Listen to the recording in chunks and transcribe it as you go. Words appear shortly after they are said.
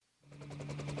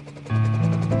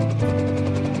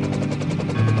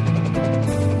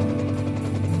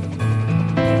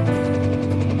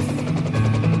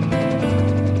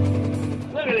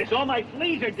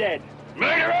knees are dead.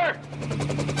 Murderer!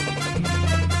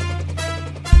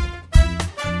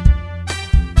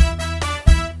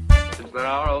 Since there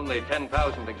are only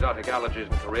 10,000 exotic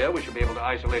allergies in Korea, we should be able to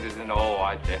isolate it in,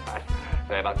 I'd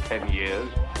say about 10 years.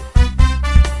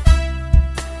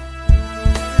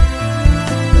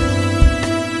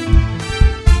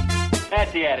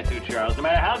 That's the attitude, Charles. No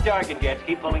matter how dark it gets,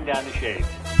 keep pulling down the shades.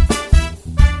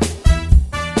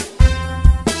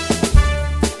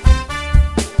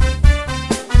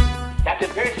 Captain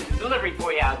Pierce is delivering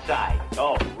for you outside.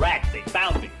 Oh, rats, they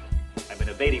found me. I've been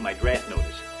evading my draft notice.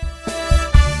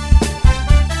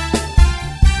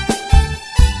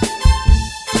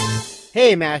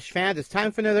 Hey, MASH fans, it's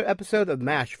time for another episode of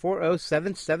MASH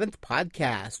 4077th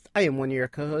Podcast. I am one of your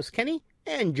co-hosts, Kenny,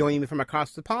 and joining me from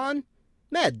across the pond,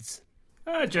 Meds.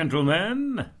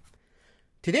 Gentlemen.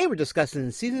 Today we're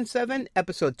discussing Season 7,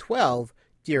 Episode 12,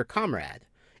 Dear Comrade.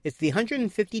 It's the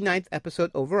 159th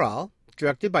episode overall,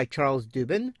 directed by Charles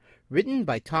Dubin, written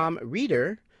by Tom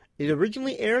Reeder. It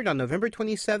originally aired on November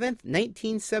 27th,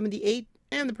 1978,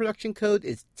 and the production code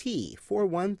is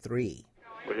T413.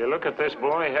 Will you look at this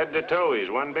boy head to toe? He's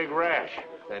one big rash.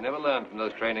 They never learn from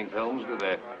those training films, do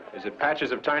they? Is it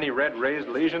patches of tiny red raised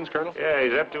lesions, Colonel? Yeah,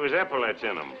 he's up to his epaulets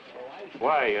in him.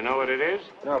 Why, you know what it is?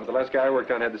 No, but the last guy I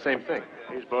worked on had the same thing.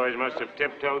 These boys must have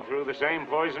tiptoed through the same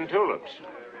poison tulips.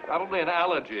 Probably an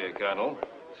allergy, Colonel.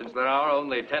 Since there are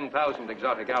only 10,000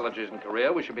 exotic allergies in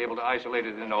Korea, we should be able to isolate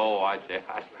it in, I'd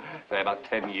say about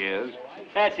 10 years.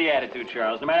 That's the attitude,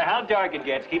 Charles. No matter how dark it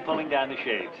gets, keep pulling down the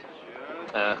shades.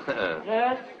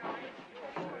 Yes?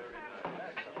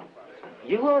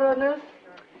 You are a nurse?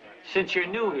 Since you're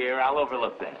new here, I'll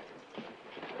overlook that.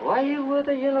 Why you wear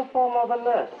the uniform of a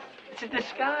nurse? It's a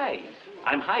disguise.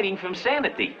 I'm hiding from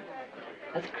sanity.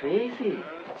 That's crazy.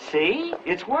 See?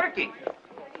 It's working.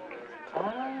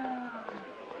 Ah.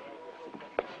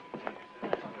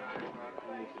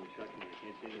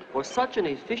 For such an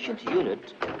efficient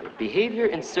unit, behavior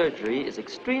in surgery is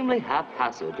extremely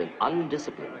haphazard and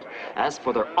undisciplined. As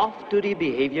for their off-duty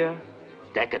behavior,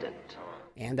 decadent.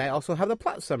 And I also have the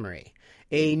plot summary.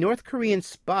 A North Korean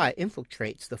spy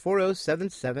infiltrates the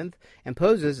 4077th and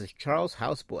poses as Charles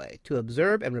Houseboy to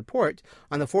observe and report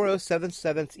on the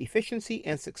 4077th's efficiency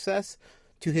and success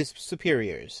to his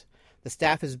superiors. The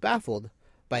staff is baffled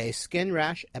by a skin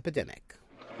rash epidemic.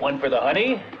 1 for the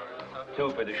honey,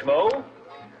 2 for the schmo,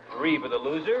 3 for the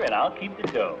loser, and I'll keep the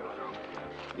dough.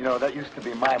 You know, that used to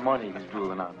be my money he's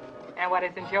drooling on. And what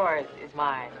isn't yours is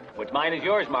mine. What's mine is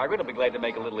yours, Margaret. I'll be glad to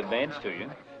make a little advance to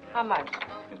you. How much?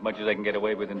 As much as I can get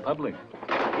away with in public.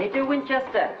 Major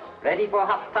Winchester, ready for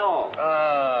hot towel.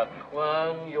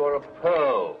 Kwan, you're a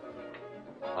pearl.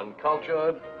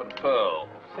 Uncultured, but a pearl.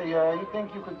 Say, you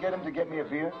think you could get him to get me a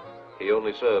beer? He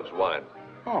only serves wine.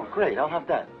 Oh, great. I'll have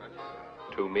that.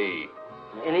 To me.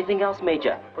 Anything else,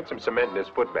 Major? Put some cement in his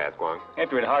foot bath, Guang.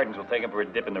 After it hardens, we'll take him for a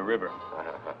dip in the river.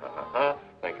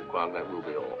 Thank you, Kwan. That will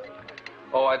be all.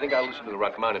 Oh, I think I'll listen to the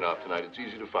Rachmaninoff tonight. It's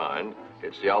easy to find.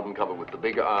 It's the album cover with the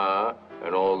big R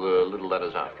and all the little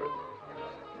letters after it.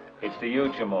 It's the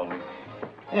you, Chamoli.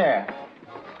 Yeah,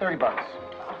 $30.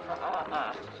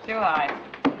 Too high.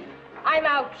 I'm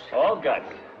out. All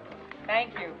guts.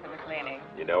 Thank you for the cleaning.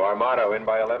 You know our motto, in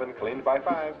by 11, cleaned by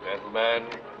 5. Gentlemen,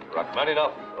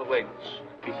 Rachmaninoff awaits.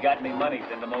 If he's got any money,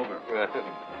 send him over.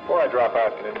 Before I drop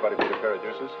out, can anybody put a pair of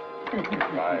juices?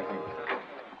 Bye.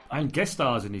 And guest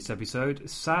stars in this episode,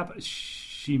 Sab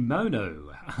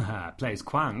Shimono plays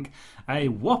Kwang. A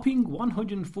whopping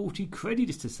 140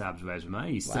 credits to Sab's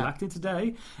resume. He's still acting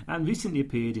today and recently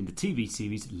appeared in the TV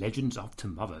series Legends of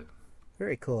Tomorrow.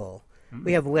 Very cool.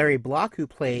 We have Larry Block, who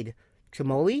played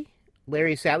Chamoli.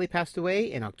 Larry sadly passed away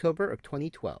in October of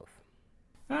 2012.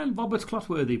 And Robert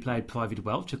Clotworthy played Private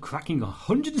Welch, a cracking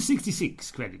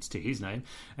 166 credits to his name,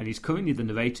 and he's currently the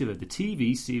narrator of the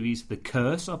TV series The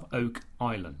Curse of Oak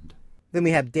Island. Then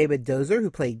we have David Dozer,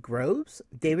 who played Groves.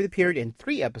 David appeared in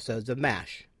 3 episodes of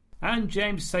MASH. And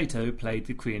James Sato played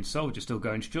the Korean soldier, still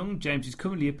going strong. James is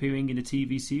currently appearing in the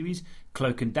TV series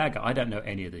Cloak and Dagger. I don't know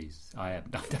any of these. I have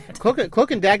not.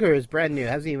 Cloak and Dagger is brand new.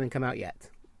 Hasn't even come out yet.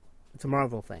 It's a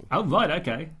Marvel thing. Oh, right,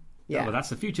 okay. Yeah. Oh, well,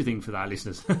 that's a future thing for our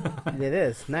listeners. It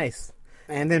is. Nice.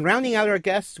 And then rounding out our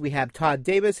guests, we have Todd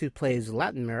Davis, who plays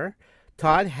Latimer.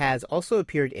 Todd has also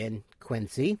appeared in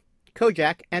Quincy,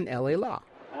 Kojak, and L.A. Law.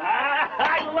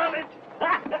 I love it!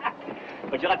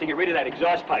 But you'll have to get rid of that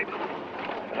exhaust pipe.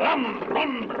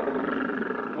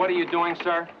 What are you doing,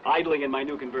 sir? Idling in my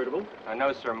new convertible.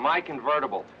 No, sir. My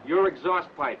convertible. Your exhaust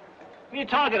pipe. What are you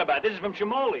talking about? This is from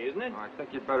Chamoli, isn't it? I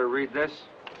think you'd better read this.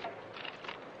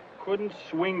 Couldn't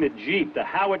swing the Jeep. The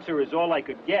howitzer is all I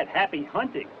could get. Happy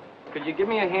hunting. Could you give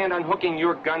me a hand unhooking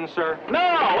your gun, sir? No!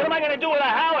 What am I going to do with a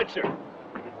howitzer?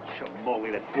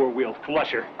 Chamoli, that four-wheel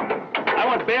flusher. I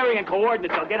want bearing and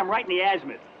coordinates. I'll get them right in the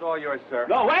azimuth. It's all yours, sir.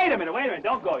 No, wait a minute.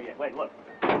 Don't go yet. Wait, look.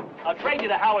 I'll trade you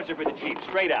the howitzer for the Jeep,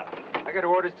 straight up. I got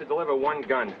orders to deliver one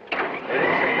gun. They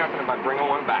didn't say nothing about bringing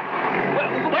one back.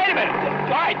 Wait a minute. All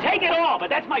right, take it all, but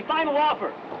that's my final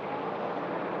offer.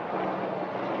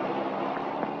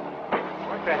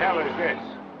 What the hell is this?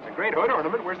 A great hood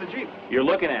ornament. Where's the Jeep? You're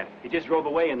looking at it. He just drove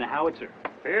away in the howitzer.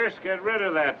 Pierce, get rid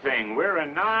of that thing. We're a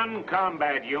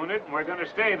non-combat unit, and we're going to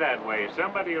stay that way.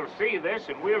 Somebody will see this,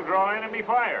 and we'll draw enemy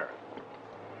fire.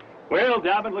 Well,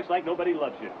 Dobbin, looks like nobody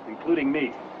loves you, including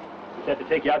me. Just have to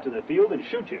take you out to the field and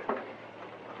shoot you.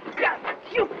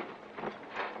 Shoot!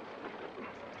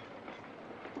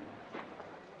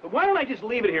 But why don't I just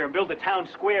leave it here and build a town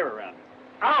square around it?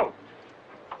 Out!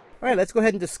 All right, let's go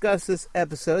ahead and discuss this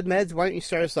episode. Meds, why don't you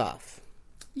start us off?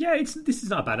 Yeah, this is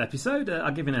not a bad episode.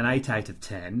 I'll give it an 8 out of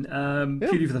 10.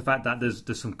 Purely for the fact that there's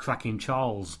some cracking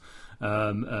Charles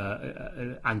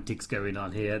antics going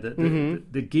on here.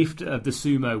 The gift of the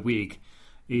sumo wig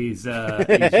is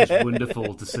just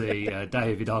wonderful to see.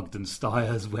 David Ogden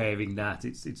Stiers wearing that.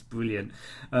 It's brilliant.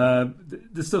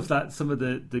 The stuff that some of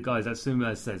the guys at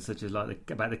sumo said, such as like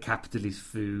about the capitalist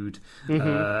food,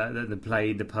 the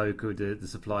playing the poker with the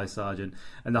supply sergeant,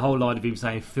 and the whole line of him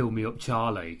saying "Fill me up,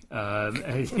 Charlie."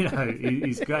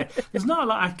 He's great. There's not a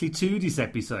lot actually to this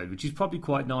episode, which is probably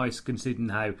quite nice considering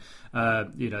how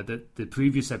the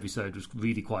previous episode was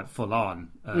really quite full on.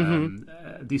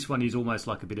 This one is almost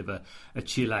like a bit of a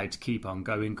chill out, keep on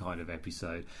going kind of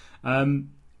episode.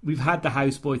 We've had the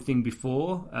houseboy thing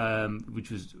before,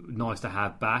 which was nice to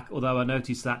have back, although I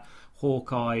noticed that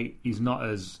Hawkeye is not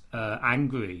as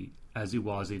angry as it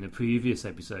was in a previous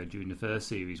episode during the first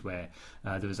series where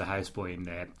there was a houseboy in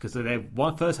there, because their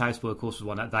first houseboy of course was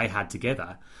one that they had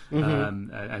together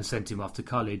and sent him off to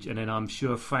college, and then I'm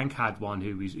sure Frank had one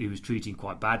who he was treating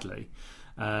quite badly,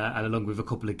 and along with a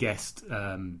couple of guest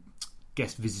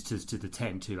visitors to the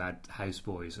tent who had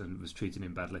houseboys and was treating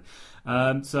him badly.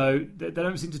 So they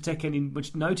don't seem to take any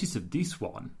much notice of this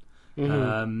one.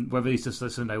 Whether it's just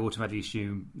something they automatically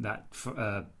assume that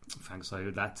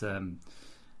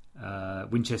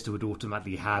Winchester would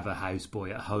automatically have a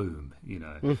houseboy at home,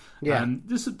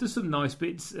 There's some nice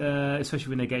bits, especially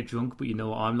when they get drunk, but you know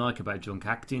what I'm like about drunk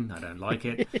acting. I don't like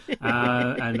it.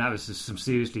 And that was just some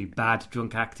seriously bad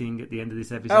drunk acting at the end of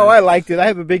this episode. Oh, I liked it. I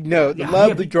have a big note.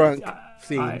 Love the drunk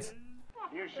scenes.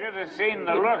 You should have seen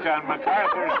the look on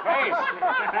MacArthur's face.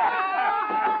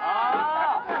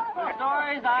 The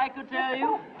stories I could tell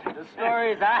you. The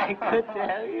stories I could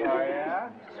tell you. Oh, yeah?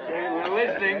 We're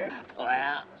listening.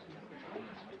 Well,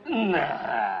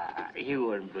 nah, you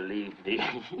wouldn't believe me.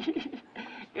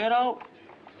 When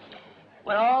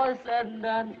all is said and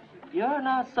done, you're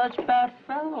not such bad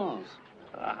fellows.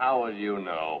 How would you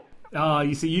know? Oh,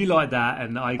 you see, you like that,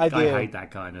 and I hate that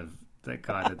kind of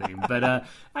thing. But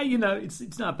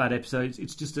it's not a bad episode.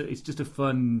 It's just a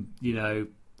fun,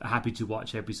 happy to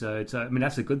watch episode. So I mean,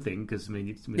 that's a good thing because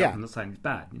I'm not saying it's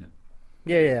bad.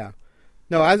 Yeah.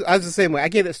 No, I was the same way. I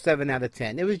gave it 7 out of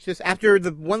 10. It was just after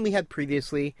the one we had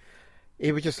previously.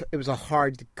 It was a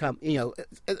hard to come.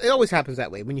 It always happens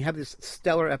that way when you have these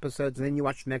stellar episodes and then you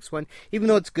watch the next one. Even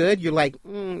though it's good, you're like,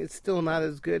 it's still not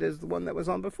as good as the one that was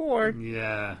on before.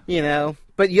 Yeah.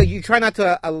 But you try not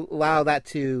to allow that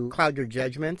to cloud your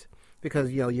judgment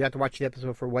because you have to watch the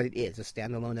episode for what it is, a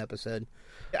standalone episode.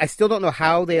 I still don't know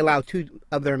how they allow 2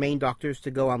 of their main doctors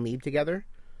to go on leave together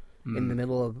in the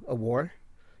middle of a war.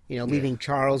 Leaving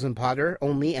Charles and Potter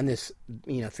only, and this,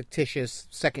 fictitious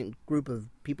second group of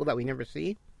people that we never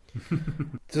see.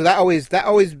 So that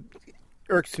always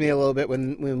irks me a little bit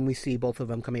when we see both of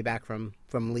them coming back from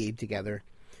leave together.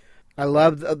 I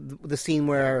love the scene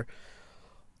where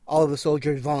all of the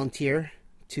soldiers volunteer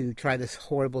to try this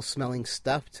horrible smelling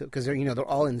stuff because they're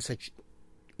all in such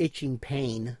itching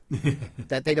pain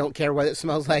that they don't care what it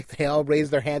smells like. They all raise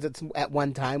their hands at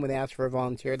one time when they ask for a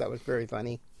volunteer. That was very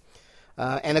funny.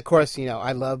 And of course,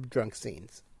 I love drunk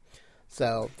scenes.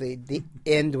 So the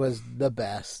end was the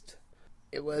best.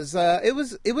 It was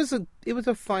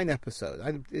a fine episode.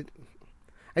 I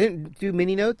didn't do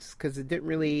mini notes because it didn't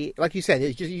really, like you said,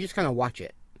 you just kind of watch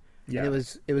it. Yeah. And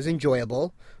it was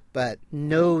enjoyable, but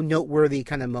no noteworthy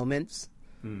kind of moments.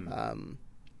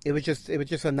 It was just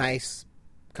a nice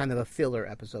kind of a filler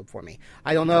episode for me.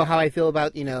 I don't know how I feel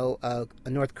about a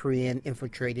North Korean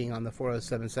infiltrating on the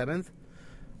 4077th.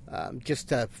 Just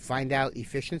to find out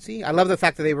efficiency. I love the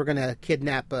fact that they were going to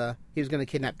kidnap. He was going to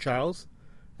kidnap Charles,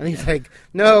 and he's like,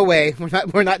 "No way,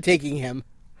 we're not taking him."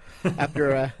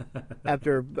 After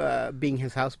being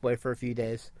his houseboy for a few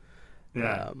days,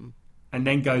 Yeah. And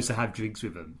then goes to have drinks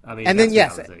with them. I mean, and that's then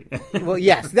yes, reality. well,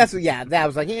 yes, that's that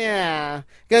was like, yeah,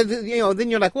 because then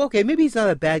you're like, well, okay, maybe he's not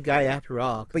a bad guy after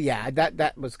all. But yeah,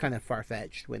 that was kind of far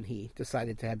fetched when he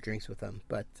decided to have drinks with them.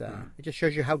 But it just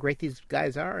shows you how great these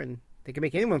guys are, and they can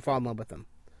make anyone fall in love with them.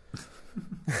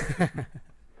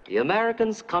 The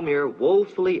Americans come here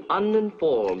woefully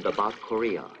uninformed about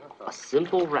Korea. A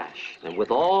simple rash, and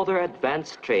with all their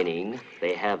advanced training,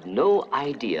 they have no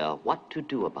idea what to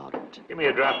do about it. Give me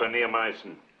a drop of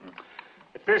neomycin.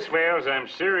 If this fails, I'm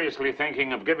seriously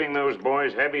thinking of giving those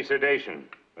boys heavy sedation.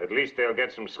 At least they'll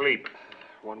get some sleep.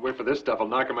 One whiff of this stuff will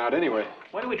knock them out anyway.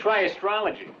 Why don't we try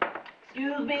astrology?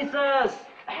 Excuse me, sirs.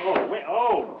 Sleep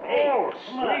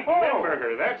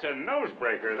Limburger. That's a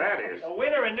nosebreaker, that is. A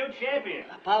winner and new champion.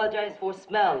 Apologize for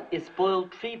smell. It's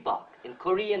boiled tree bark. In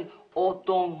Korean,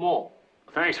 otongmo.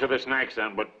 Thanks for the snack,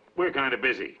 son, but we're kind of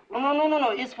busy.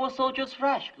 No. It's for soldier's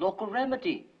rash. Local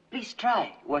remedy. Please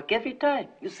try. Work every time.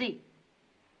 You see.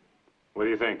 What do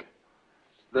you think?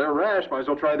 Their rash, might as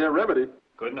well try their remedy.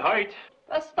 Couldn't hurt.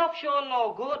 That stuff sure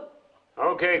no good.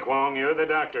 Okay, Kwong, you're the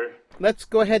doctor. Let's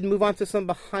go ahead and move on to some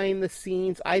behind the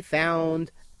scenes. I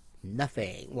found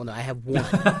nothing. Well, no, I have one.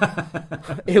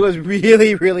 It was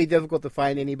really, really difficult to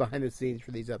find any behind the scenes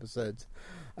for these episodes.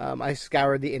 I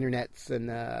scoured the internets, and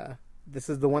this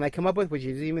is the one I come up with, which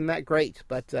isn't even that great.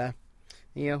 But, what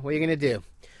are you going to do?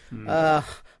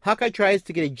 Hawkeye tries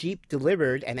to get a Jeep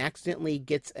delivered and accidentally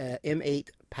gets a M8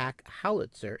 pack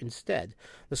howitzer instead.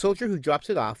 The soldier who drops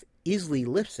it off easily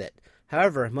lifts it.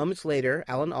 However, moments later,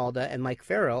 Alan Alda and Mike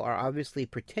Farrell are obviously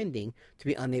pretending to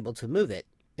be unable to move it.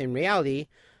 In reality,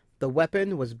 the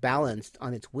weapon was balanced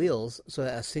on its wheels so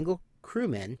that a single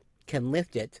crewman can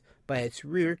lift it by its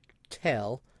rear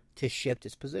tail to shift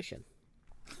its position.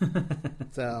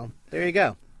 So, there you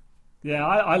go. Yeah,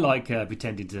 I like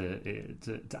pretending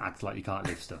to act like you can't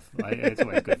lift stuff. It's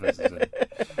always good for us, isn't it?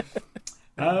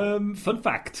 Fun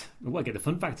fact. Oh, I get the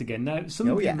fun fact again now. Some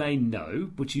of you may know,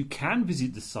 but you can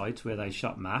visit the site where they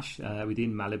shot MASH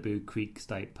within Malibu Creek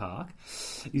State Park.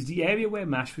 Is the area where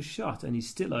MASH was shot and is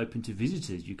still open to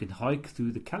visitors. You can hike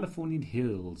through the Californian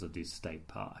hills of this state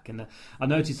park. And I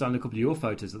noticed on a couple of your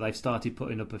photos that they've started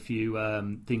putting up a few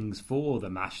things for the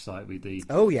MASH site with the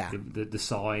the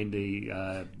sign,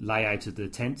 the layout of the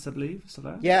tents, I believe.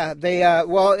 So yeah, they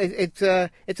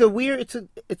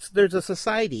there's a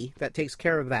society that takes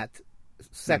care of that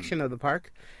section of the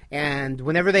park, and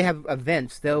whenever they have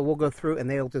events, we'll go through and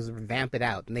they'll just vamp it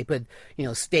out, and they put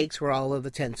stakes where all of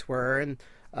the tents were. And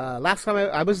last time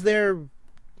I was there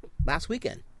last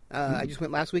weekend. I just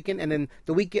went last weekend, and then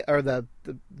the weekend or the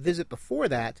visit before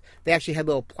that, they actually had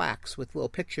little plaques with little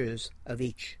pictures of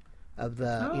each of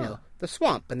the the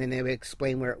swamp, and then they would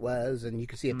explain where it was, and you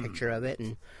could see a picture of it.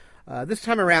 And this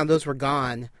time around, those were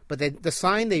gone, but the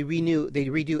sign they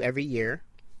redo every year.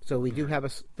 So we do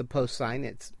have the post sign.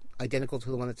 It's identical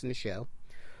to the one that's in the show.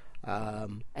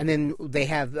 And then they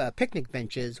have picnic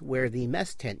benches where the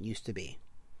mess tent used to be.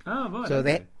 Oh, right. So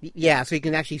so you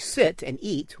can actually sit and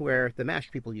eat where the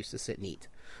MASH people used to sit and eat,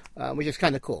 which is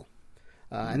kind of cool.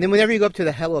 And then whenever you go up to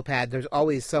the helipad, there's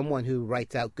always someone who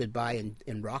writes out goodbye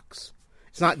in rocks.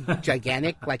 It's not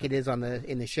gigantic like it is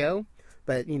in the show,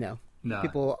 but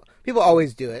people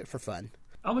always do it for fun.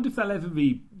 I wonder if they'll ever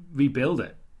rebuild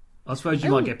it. I suppose you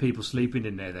might get people sleeping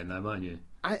in there then, though, won't you?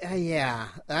 I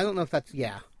don't know if that's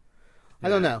I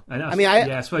don't know.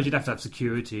 I suppose you'd have to have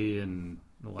security and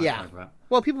all that kind of crap.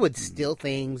 Well, people would steal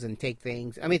things and take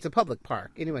things. I mean, it's a public park.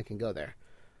 Anyone can go there.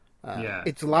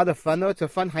 It's a lot of fun, though. It's a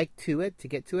fun hike to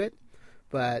get to it.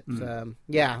 But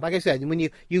like I said, when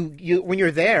when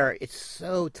you're there, it's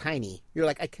so tiny. You're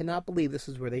like, I cannot believe this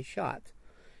is where they shot.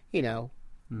 I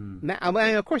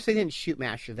mean, of course, they didn't shoot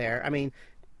MASH there. I mean,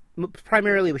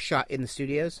 primarily it was shot in the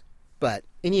studios, but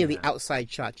any of the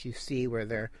outside shots you see where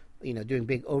they're doing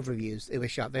big overviews, it was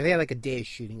shot there. They had like a day of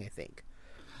shooting, I think.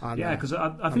 Because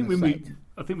I think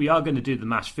we are going to do the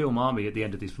MASH film, aren't we, at the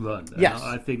end of this run? Yes.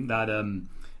 I think that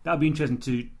that'd be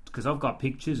interesting because I've got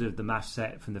pictures of the MASH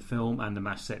set from the film and the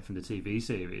MASH set from the TV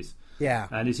series. Yeah.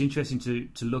 And it's interesting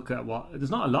to look at there's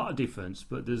not a lot of difference,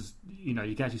 but there's you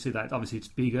can actually see that obviously it's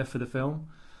bigger for the film.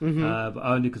 But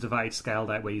only because of how it's scaled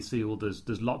out, where you see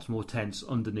there's lots more tents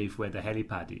underneath where the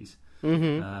helipad is.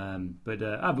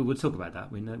 But we'll talk about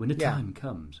that when the time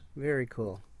comes. Very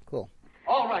cool.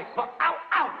 All right,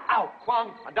 ow,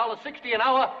 Kwong, $1.60 an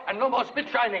hour and no more spit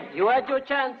shining. You had your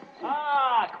chance.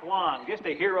 Kwong, just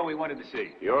the hero we wanted to see.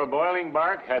 Your boiling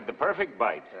bark had the perfect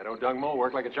bite. That O'Dung Mole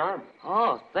worked like a charm.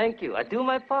 Oh, thank you. I do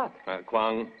my part.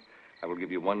 Kwong, I will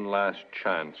give you one last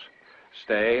chance.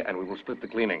 Stay, and we will split the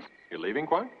cleaning. You're leaving,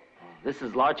 Kwong? This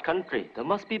is large country. There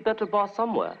must be better boss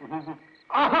somewhere.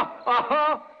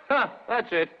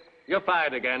 That's it. You're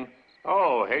fired again.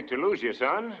 Oh, hate to lose you,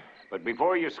 son. But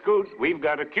before you scoot, we've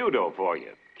got a kudo for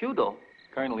you. Kudo?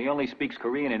 Colonel, he only speaks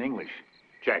Korean and English.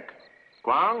 Check.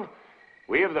 Kwong,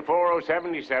 we of the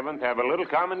 4077th have a little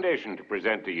commendation to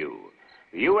present to you.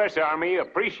 The U.S. Army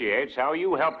appreciates how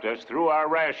you helped us through our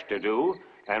rash to-do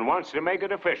and wants to make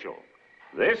it official.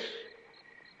 This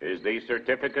is the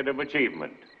Certificate of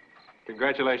Achievement.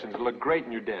 Congratulations. You look great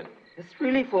in your den. It's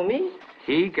really for me?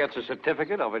 He gets a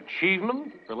certificate of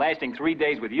achievement? For lasting 3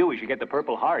 days with you, he should get the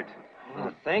Purple Heart.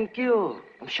 Oh, thank you.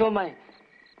 I'm sure my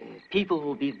people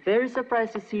will be very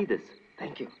surprised to see this.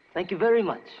 Thank you. Thank you very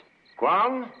much.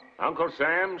 Kwong, Uncle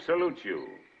Sam salutes you.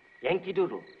 Yankee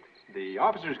Doodle. The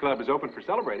Officers Club is open for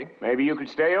celebrating. Maybe you could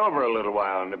stay over a little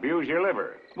while and abuse your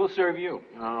liver. We'll serve you.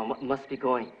 Oh, must be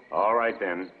going. All right,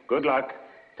 then. Good luck.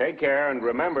 Take care, and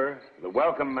remember, the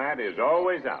welcome mat is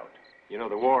always out. You know,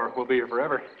 the war will be here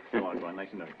forever. Come on, Glenn.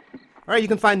 Nice and nice. All right, you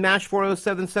can find MASH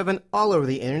 4077 all over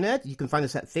the internet. You can find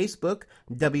us at Facebook,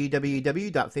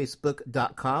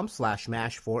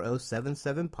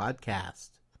 www.facebook.com/MASH4077podcast.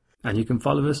 And you can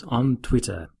follow us on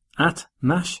Twitter at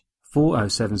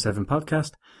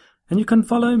MASH4077podcast. And you can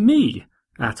follow me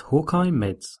at Hawkeye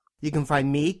Meds. You can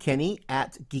find me, Kenny,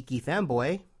 at Geeky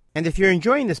Fanboy. And if you're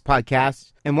enjoying this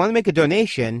podcast and want to make a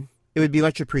donation, it would be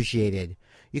much appreciated.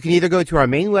 You can either go to our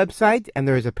main website and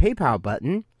there is a PayPal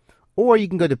button, or you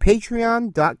can go to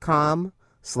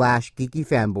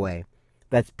patreon.com/geekyfanboy.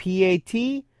 That's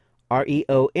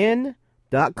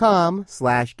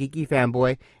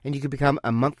patreon.com/geekyfanboy, and you can become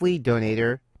a monthly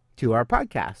donator to our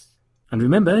podcast. And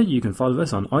remember, you can follow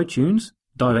us on iTunes,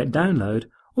 direct download,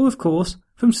 or of course,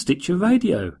 from Stitcher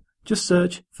Radio. Just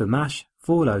search for MASH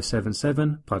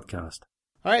 4077 podcast.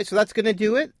 All right, so that's going to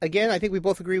do it. Again, I think we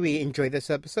both agree we enjoyed this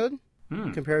episode.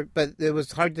 But it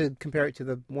was hard to compare it to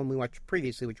the one we watched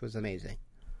previously, which was amazing.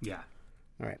 Yeah.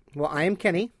 All right. Well, I am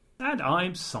Kenny. And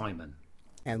I'm Simon.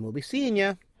 And we'll be seeing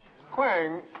you.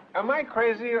 Quang, am I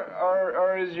crazy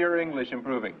or is your English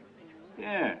improving?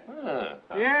 Yeah.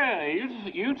 Yeah,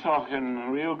 you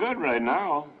talking real good right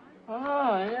now.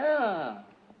 Oh, yeah.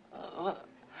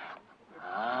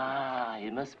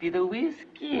 It must be the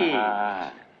whiskey.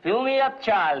 Fill me up,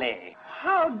 Charlie.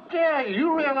 How dare you?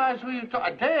 You realize who you talk?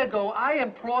 A day ago, I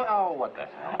employ... Oh, what the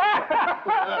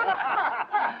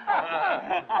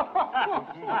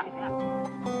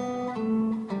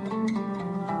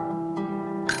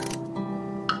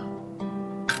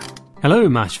Hello,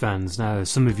 MASH fans. Now, as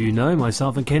some of you know,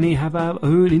 myself and Kenny have our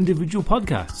own individual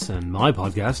podcasts, and my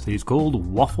podcast is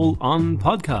called Waffle On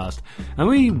Podcast, and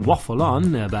we waffle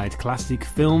on about classic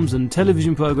films and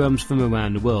television programs from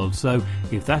around the world. So,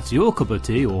 if that's your cup of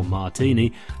tea or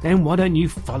martini, then why don't you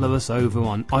follow us over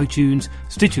on iTunes,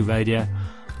 Stitcher Radio,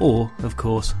 or, of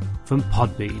course, from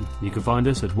Podbean. You can find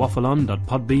us at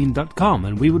waffleon.podbean.com,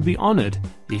 and we would be honoured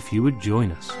if you would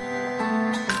join us.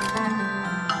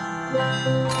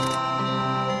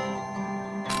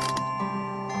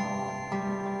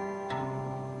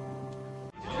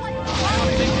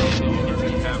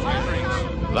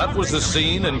 That was the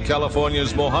scene in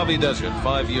California's Mojave Desert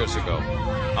 5 years ago.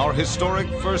 Our historic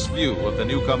first view of the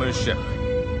newcomer's ship.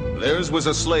 Theirs was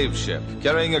a slave ship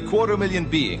carrying 250,000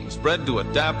 beings bred to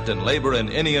adapt and labor in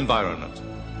any environment.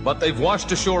 But they've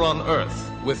washed ashore on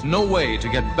Earth with no way to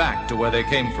get back to where they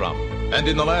came from. And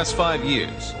in the last 5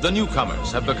 years, the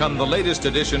newcomers have become the latest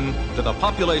addition to the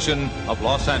population of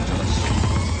Los Angeles.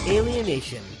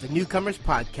 Alienation, the Newcomers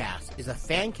Podcast, is a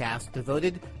fan cast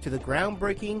devoted to the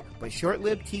groundbreaking but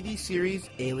short-lived TV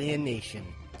series Alien Nation.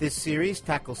 This series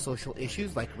tackles social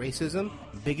issues like racism,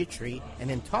 bigotry, and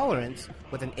intolerance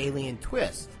with an alien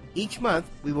twist. Each month,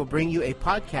 we will bring you a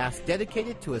podcast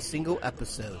dedicated to a single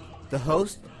episode. The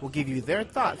host will give you their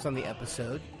thoughts on the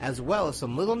episode, as well as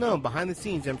some little-known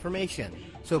behind-the-scenes information.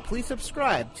 So please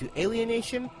subscribe to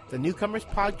Alienation, the Newcomers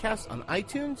Podcast on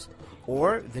iTunes,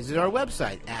 or visit our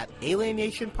website at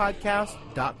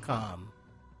alienationpodcast.com.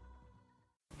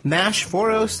 MASH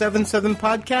 4077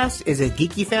 Podcast is a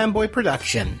Geeky Fanboy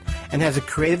production and has a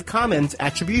Creative Commons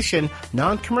Attribution,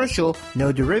 Non-Commercial,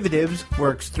 No Derivatives,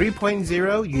 Works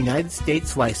 3.0 United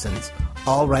States license.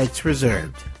 All rights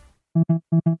reserved.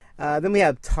 Then we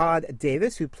have Todd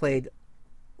Davis, who played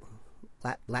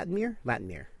Latimer?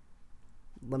 Lemire?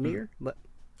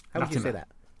 How would you say that?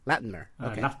 Latimer.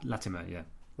 Okay. Latimer, yeah.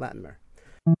 Latimer.